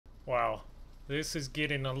Wow, this is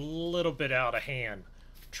getting a little bit out of hand.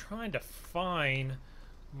 I'm trying to find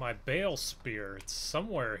my bale spear. It's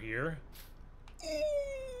somewhere here.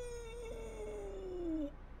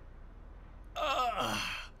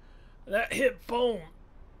 That hit bone.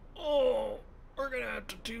 Oh, we're gonna have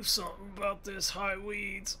to do something about this high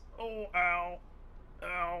weeds. Oh, ow.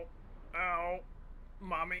 Ow. Ow.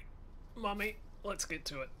 Mommy. Mommy, let's get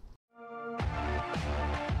to it.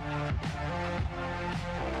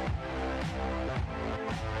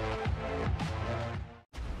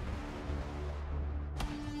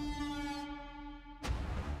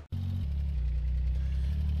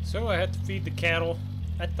 So I had to feed the cattle.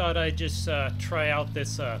 I thought I'd just try out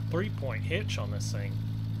this 3-point hitch on this thing.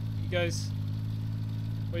 What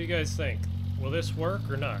do you guys think? Will this work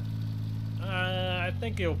or not? I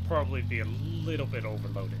think it'll probably be a little bit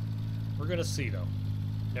overloaded. We're gonna see though.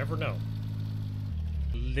 Never know.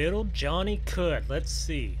 Little Johnny could. Let's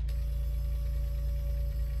see.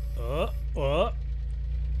 Oh.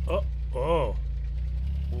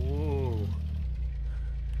 Ooh.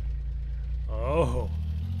 Oh.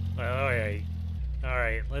 Alright.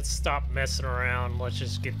 Alright, let's stop messing around. Let's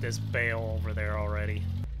just get this bale over there already.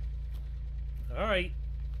 Alright.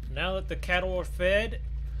 Now that the cattle are fed,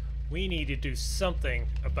 we need to do something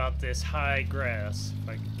about this high grass. If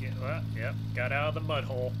I can get... yep, got out of the mud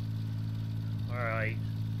hole. Alright.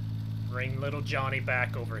 Bring little Johnny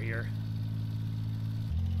back over here.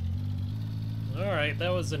 Alright, that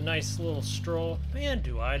was a nice little stroll. Man,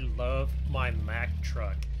 do I love my Mack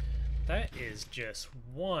truck. That is just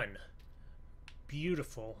one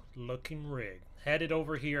beautiful looking rig. Had it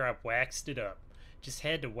over here, I waxed it up. Just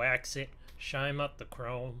had to wax it, shine up the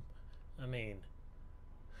chrome. I mean,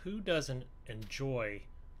 who doesn't enjoy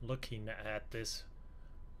looking at this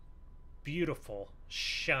beautiful,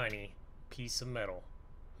 shiny piece of metal?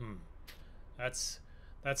 That's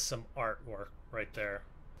some artwork right there.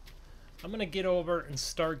 I'm gonna get over and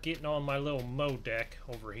start getting on my little mow deck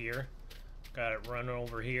over here. Got it running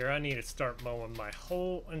over here. I need to start mowing my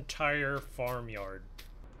whole entire farmyard.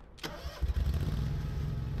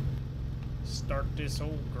 Start this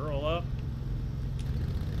old girl up.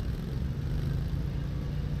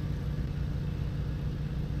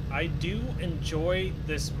 I do enjoy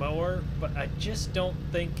this mower, but I just don't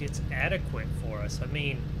think it's adequate for us. I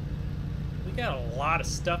mean, we got a lot of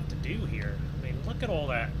stuff to do here. I mean, look at all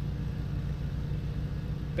that.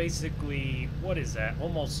 Basically, what is that?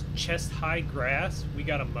 Almost chest-high grass we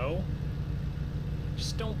gotta mow.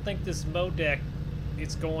 Just don't think this mow deck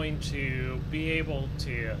is going to be able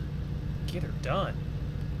to get her done.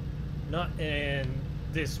 Not in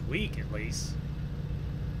this week, at least.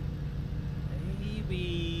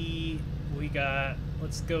 Maybe we got...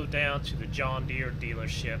 Let's go down to the John Deere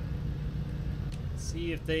dealership.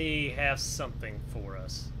 See if they have something for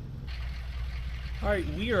us. Alright,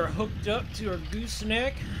 we are hooked up to our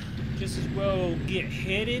gooseneck. Just as well get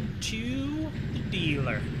headed to the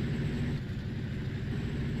dealer.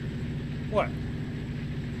 What?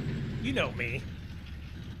 You know me.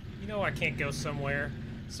 You know I can't go somewhere.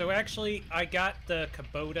 So actually, I got the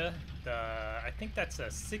Kubota. I think that's a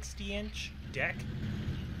 60-inch deck.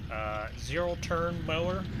 Zero-turn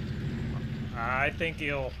mower. I think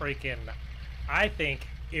it'll freaking... I think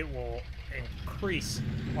it will increase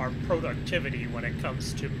our productivity when it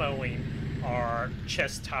comes to mowing our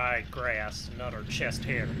chest-high grass, not our chest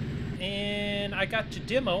hair. And I got to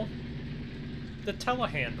demo the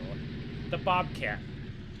telehandler, the Bobcat.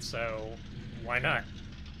 So why not?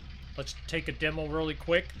 Let's take a demo really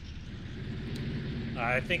quick.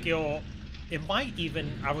 I think it might even,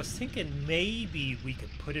 I was thinking maybe we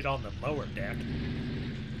could put it on the mower deck.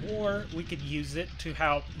 Or we could use it to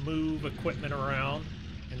help move equipment around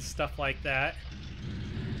and stuff like that.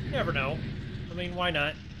 You never know. I mean, why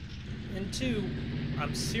not? And two,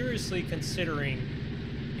 I'm seriously considering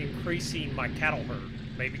increasing my cattle herd.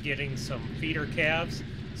 Maybe getting some feeder calves,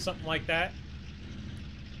 something like that.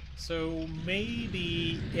 So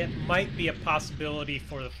maybe it might be a possibility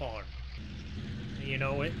for the farm. You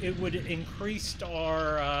know, it would increase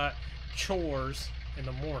our chores in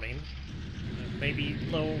the morning. Maybe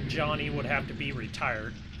little Johnny would have to be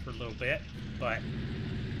retired for a little bit, but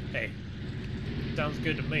hey, sounds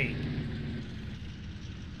good to me.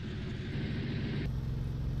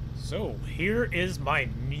 So here is my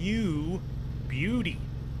new beauty.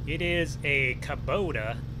 It is a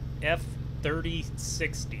Kubota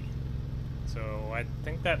F3060. So I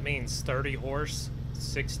think that means 30 horse,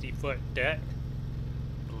 60-foot deck.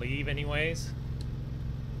 I believe anyways.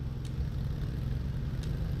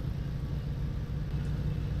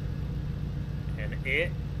 And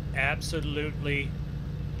it absolutely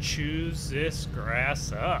chews this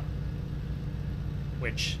grass up.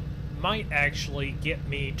 which might actually get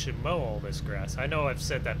me to mow all this grass. I know I've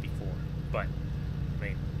said that before, but, I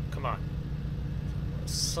mean, come on.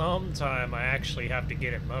 Sometime I actually have to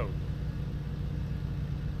get it mowed.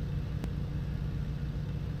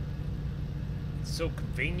 It's so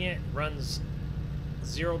convenient. It runs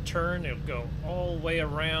zero turn. It'll go all the way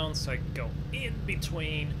around, so I can go in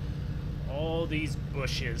between all these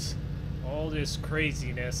bushes, all this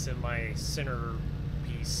craziness in my center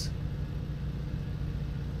piece,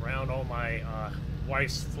 around all my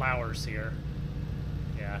wife's flowers here.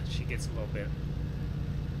 Yeah, she gets a little bit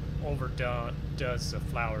overdone, does the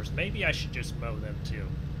flowers. Maybe I should just mow them too.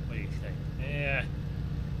 What do you think? Yeah,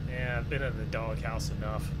 I've been in the doghouse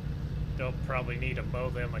enough. Don't probably need to mow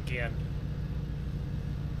them again.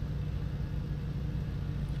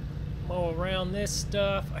 Mow around this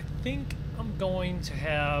stuff. I think I'm going to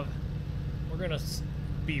have, we're gonna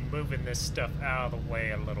be moving this stuff out of the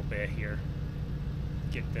way a little bit here.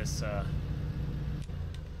 Get this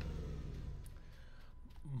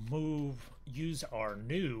use our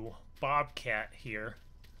new Bobcat here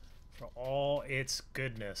for all its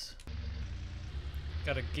goodness.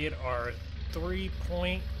 Gotta get our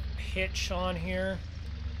 3-point hitch on here.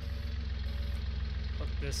 Hook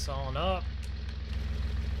this on up.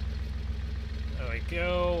 There we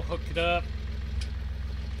go, hook it up.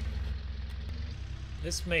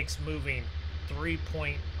 This makes moving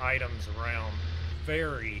 3-point items around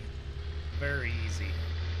very, very easy.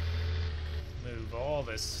 Move all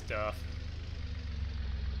this stuff.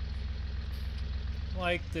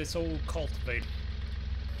 Like this old cultivator.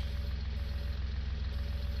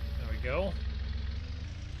 There we go.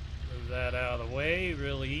 Move that out of the way,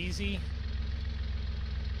 really easy.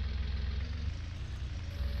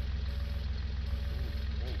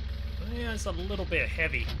 Yeah, it's a little bit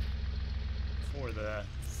heavy for the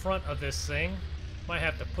front of this thing. Might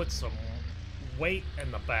have to put some weight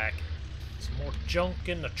in the back. Some more junk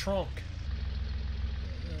in the trunk.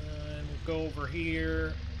 And we'll go over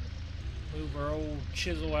here. Move our old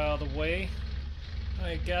chisel out of the way.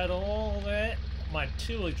 I got all that, my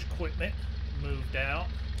tillage equipment moved out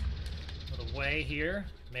of the way here.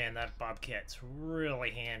 Man, that Bobcat's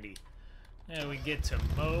really handy. And we get to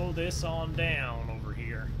mow this on down over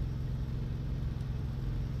here.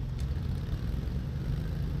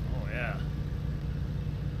 Oh yeah.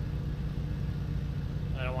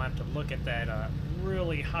 I don't have to look at that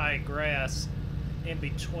really high grass in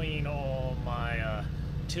between all my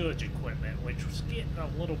tillage equipment, which was getting a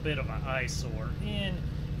little bit of an eyesore. And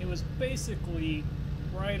it was basically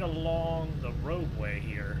right along the roadway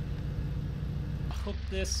here. Hook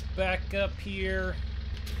this back up here.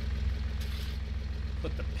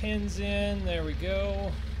 Put the pins in. There we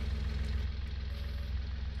go.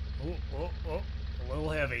 Oh, a little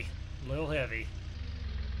heavy. A little heavy.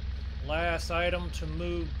 Last item to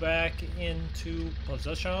move back into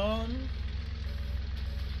position.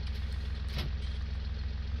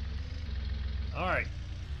 Alright,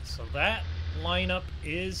 so that lineup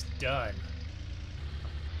is done.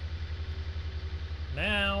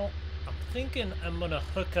 Now, I'm thinking I'm going to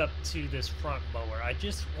hook up to this front mower. I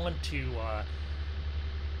just want to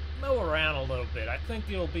mow around a little bit. I think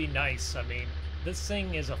it'll be nice. I mean, this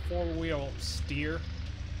thing is a 4-wheel steer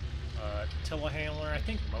telehandler. I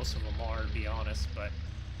think most of them are, to be honest, but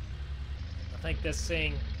I think this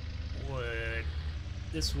thing would...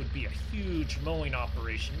 This would be a huge mowing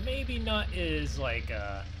operation. Maybe not as like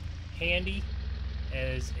handy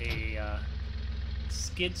as a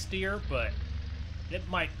skid steer, but it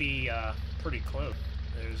might be pretty close.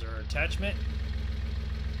 There's our attachment.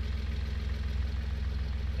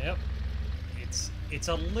 Yep, it's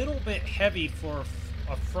a little bit heavy for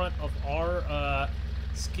a front of our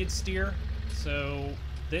skid steer, so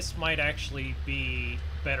this might actually be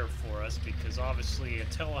better for us because obviously a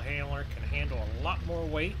telehandler can handle a lot more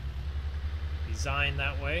weight, designed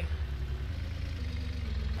that way.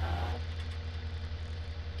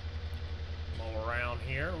 Mow around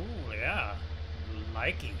here. Ooh, yeah,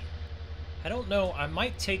 likey. I don't know, I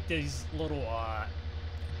might take these little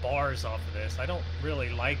bars off of this. I don't really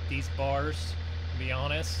like these bars, to be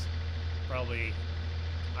honest. Probably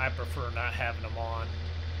I prefer not having them on.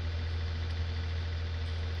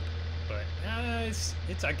 But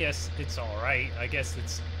it's I guess it's all right. I guess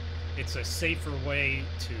it's a safer way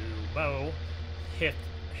to mow.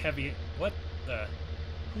 Heavy. What the?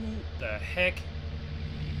 Who the heck?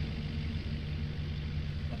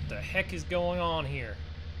 What the heck is going on here?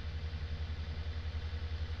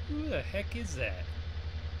 Who the heck is that?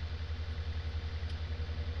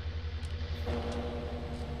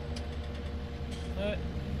 Oh.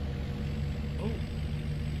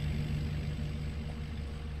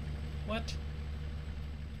 What?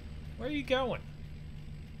 Where are you going?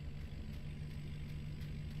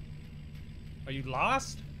 Are you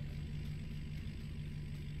lost?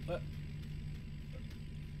 What?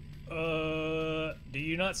 Do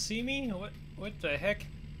you not see me? What the heck?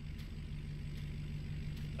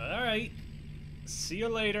 Alright. See you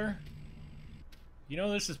later. You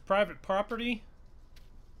know this is private property?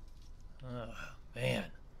 Oh, man.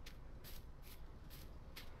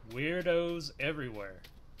 Weirdos everywhere.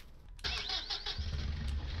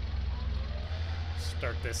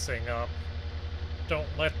 Start this thing up. Don't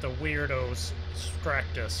let the weirdos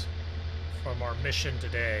distract us from our mission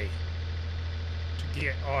today. To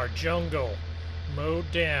get our jungle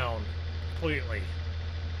mowed down completely.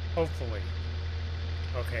 Hopefully.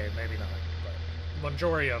 Okay, maybe not, but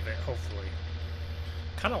majority of it, hopefully.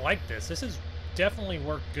 Kind of like this. This has definitely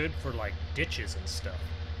worked good for, like, ditches and stuff.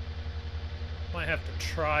 Might have to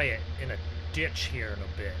try it in a ditch here in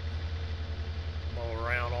a bit. Mow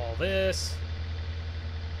around all this.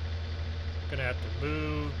 Gonna have to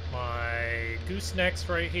move my goosenecks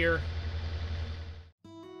right here.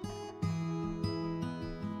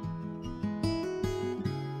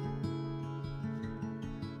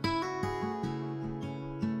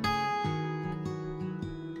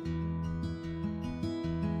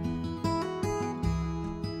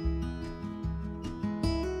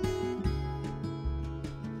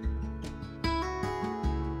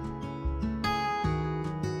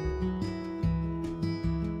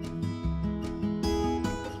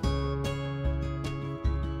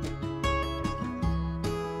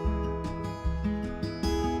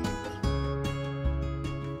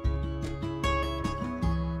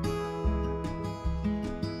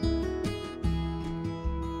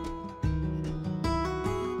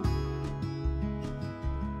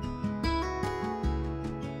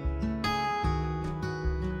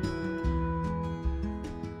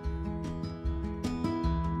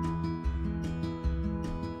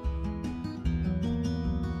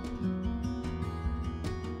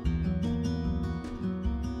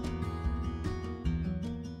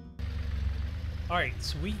 Alright,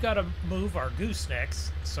 so we gotta move our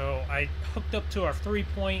goosenecks. So I hooked up to our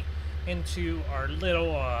 3-point into our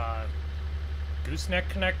little gooseneck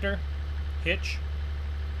connector hitch.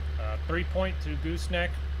 3-point to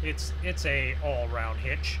gooseneck. It's a all-around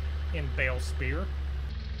hitch in bale spear.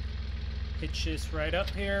 Hitch this right up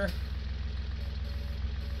here.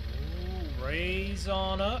 Ooh, raise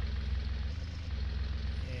on up.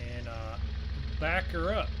 And back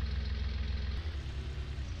her up.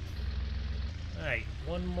 Alright,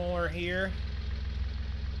 one more here.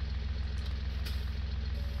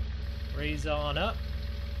 Raise on up.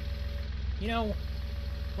 You know,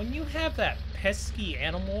 when you have that pesky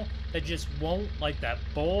animal that just won't, like that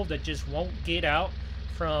bull that just won't get out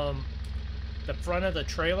from the front of the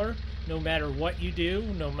trailer, no matter what you do,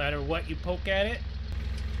 no matter what you poke at it,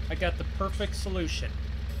 I got the perfect solution.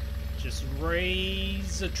 Just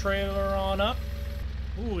raise the trailer on up.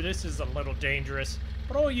 Ooh, this is a little dangerous.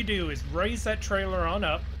 But all you do is raise that trailer on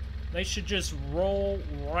up. They should just roll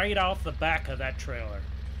right off the back of that trailer.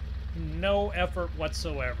 No effort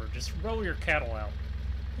whatsoever. Just roll your cattle out.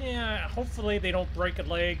 Yeah, hopefully they don't break a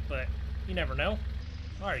leg, but you never know.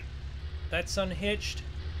 Alright, that's unhitched.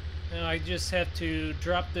 Now I just have to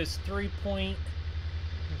drop this 3-point.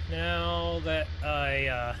 Now that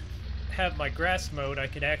I have my grass mowed, I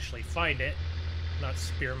could actually find it. Not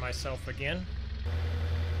spear myself again.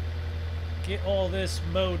 Get all this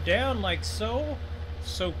mowed down like so.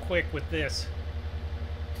 So quick with this.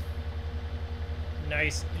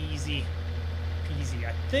 Nice, easy peasy.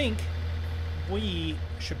 I think we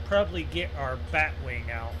should probably get our bat wing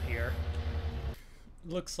out here.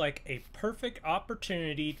 Looks like a perfect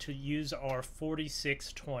opportunity to use our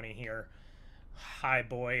 4620 here. Hi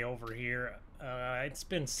boy over here. It's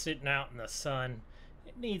been sitting out in the sun.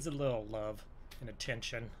 It needs a little love and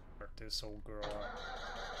attention. Start this old girl up.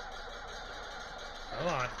 Come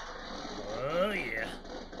on. Oh, yeah.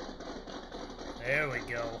 There we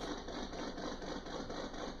go.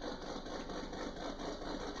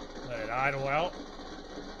 Let it idle out.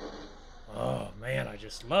 Oh, man, I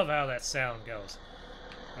just love how that sound goes.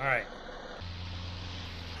 Alright.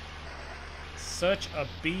 Such a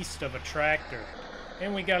beast of a tractor.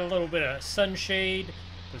 And we got a little bit of sunshade.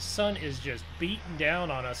 The sun is just beating down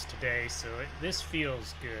on us today, so this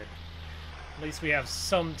feels good. At least we have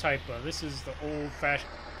some type of... This is the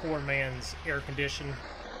old-fashioned poor man's air-conditioned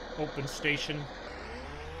open station.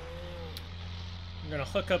 I'm going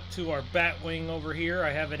to hook up to our bat wing over here.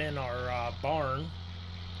 I have it in our barn.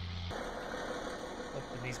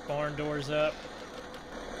 Open these barn doors up.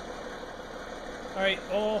 Alright,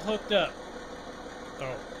 all hooked up.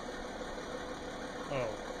 Oh.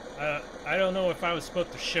 I don't know if I was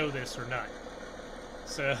supposed to show this or not.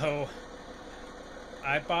 So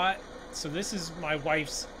I bought. So this is my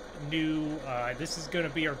wife's new. This is gonna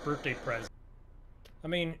be our birthday present. I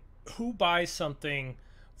mean, who buys something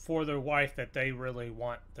for their wife that they really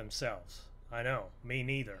want themselves? I know, me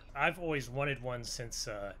neither. I've always wanted one since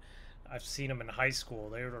I've seen them in high school.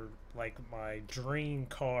 They were like my dream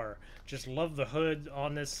car. Just love the hood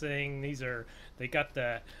on this thing. They got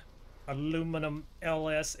the aluminum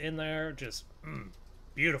LS in there. Just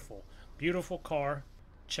beautiful, beautiful car.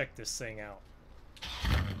 Check this thing out.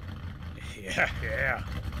 Yeah.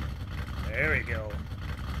 There we go.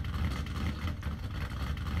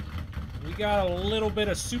 We got a little bit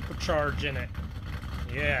of supercharge in it.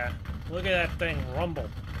 Yeah, look at that thing rumble.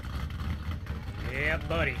 Yeah,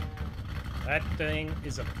 buddy. That thing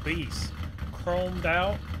is a beast. Chromed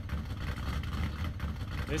out.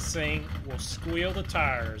 This thing will squeal the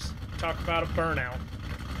tires. Talk about a burnout.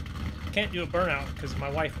 Can't do a burnout because my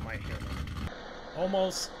wife might hear me.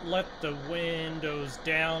 Almost let the windows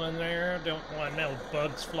down in there. Don't want no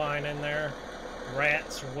bugs flying in there.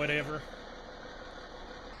 Rats or whatever.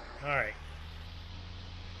 Alright.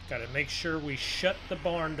 Gotta make sure we shut the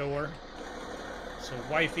barn door so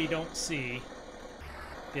wifey don't see.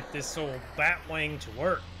 Get this old Batwing to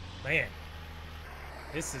work. Man,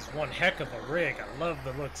 this is one heck of a rig. I love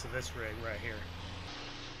the looks of this rig right here.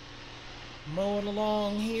 Mowing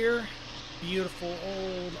along here. Beautiful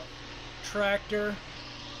old tractor.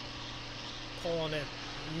 Pulling it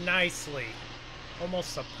nicely.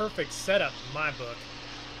 Almost a perfect setup in my book.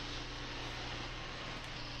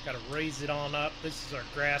 Gotta raise it on up. This is our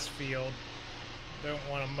grass field. Don't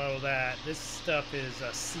want to mow that. This stuff is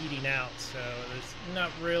seeding out, so there's not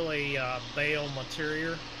really bale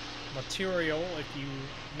material, if you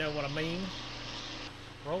know what I mean.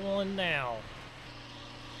 Rolling now.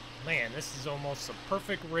 Man, this is almost a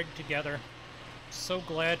perfect rig together. So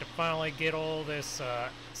glad to finally get all this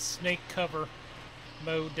snake cover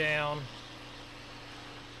mowed down.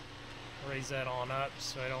 Raise that on up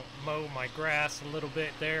so I don't mow my grass a little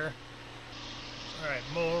bit there. Alright,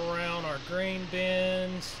 mow around our grain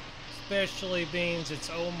bins, especially beans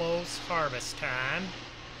it's almost harvest time.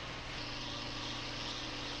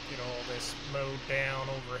 Get all this mowed down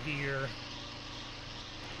over here.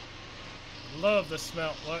 Love the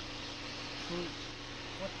smell. What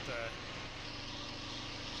the?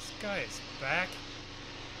 This guy is back?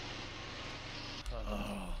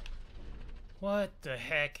 Oh. What the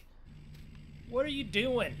heck? What are you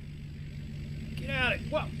doing? Get out of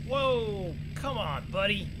it. Whoa, come on,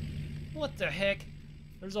 buddy. What the heck?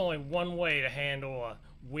 There's only one way to handle a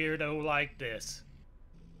weirdo like this.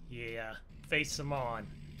 Yeah, face him on.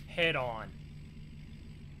 Head on.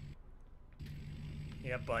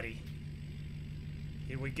 Yeah, buddy.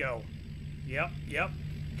 Here we go. Yep.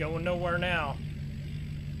 Going nowhere now.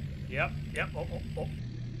 Yep. Oh.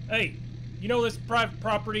 Hey, you know this private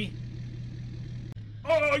property?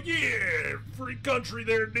 Oh, yeah! Free country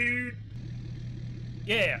there, dude!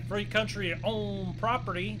 Yeah, free country owned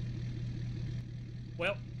property.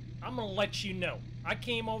 Well, I'm gonna let you know. I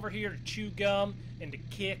came over here to chew gum and to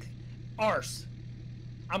kick arse.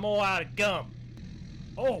 I'm all out of gum.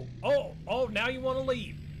 Oh, now you want to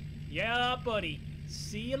leave. Yeah, buddy.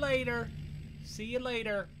 See you later.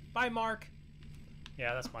 Bye, Mark.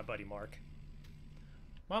 Yeah, that's my buddy, Mark.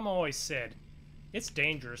 Mom always said, it's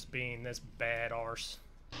dangerous being this bad arse.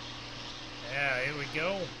 Yeah, here we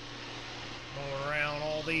go. Go around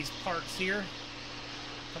all these parts here.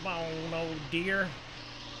 Come on, old dear.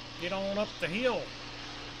 Get on up the hill.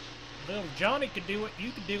 Little Johnny could do it.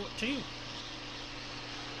 You could do it too.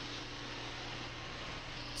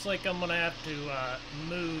 Looks like I'm gonna have to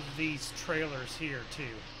move these trailers here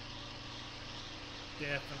too.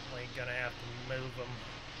 Definitely gonna have to move them.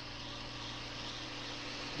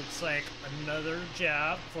 Looks like another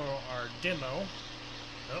job for our demo.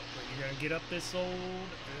 Oh, but you're gonna get up this old...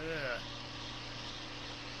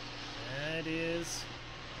 That is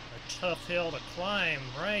a tough hill to climb,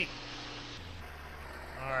 right?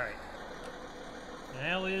 Alright.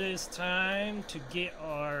 Now it is time to get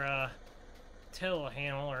our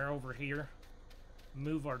telehandler over here.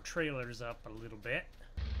 Move our trailers up a little bit.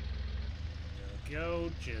 There we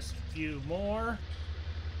go, just a few more.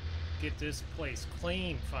 Get this place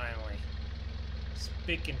clean finally.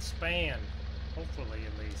 Spick and span. Hopefully,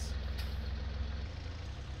 at least.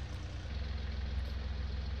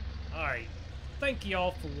 Alright. Thank you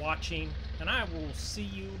all for watching, and I will see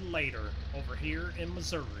you later over here in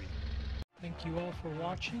Missouri. Thank you all for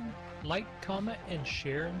watching. Like, comment, and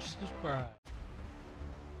share and subscribe.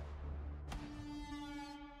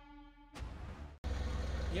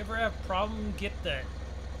 You ever have a problem get the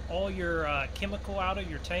all your chemical out of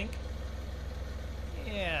your tank?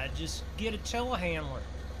 Yeah, just get a telehandler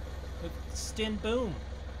with Sten Boom.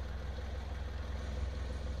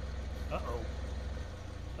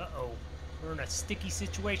 Uh-oh. Uh-oh. We're in a sticky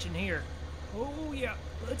situation here. Oh, yeah.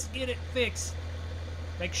 Let's get it fixed.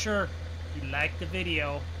 Make sure you like the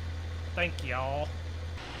video. Thank y'all.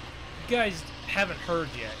 If you guys haven't heard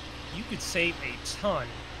yet, you could save a ton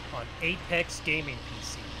on Apex gaming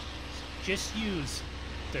PCs. Just use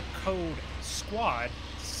the code SQUAD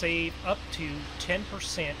to save up to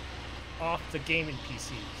 10% off the gaming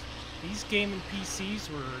PCs. These gaming PCs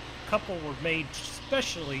a couple were made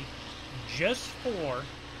specially just for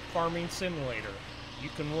Farming Simulator. You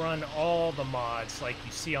can run all the mods like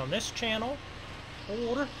you see on this channel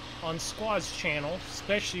or on Squad's channel,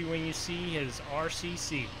 especially when you see his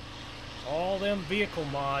RCC. All them vehicle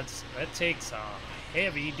mods, that takes a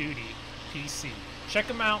heavy duty PC. Check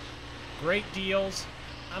them out. Great deals.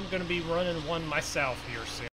 I'm going to be running one myself here soon.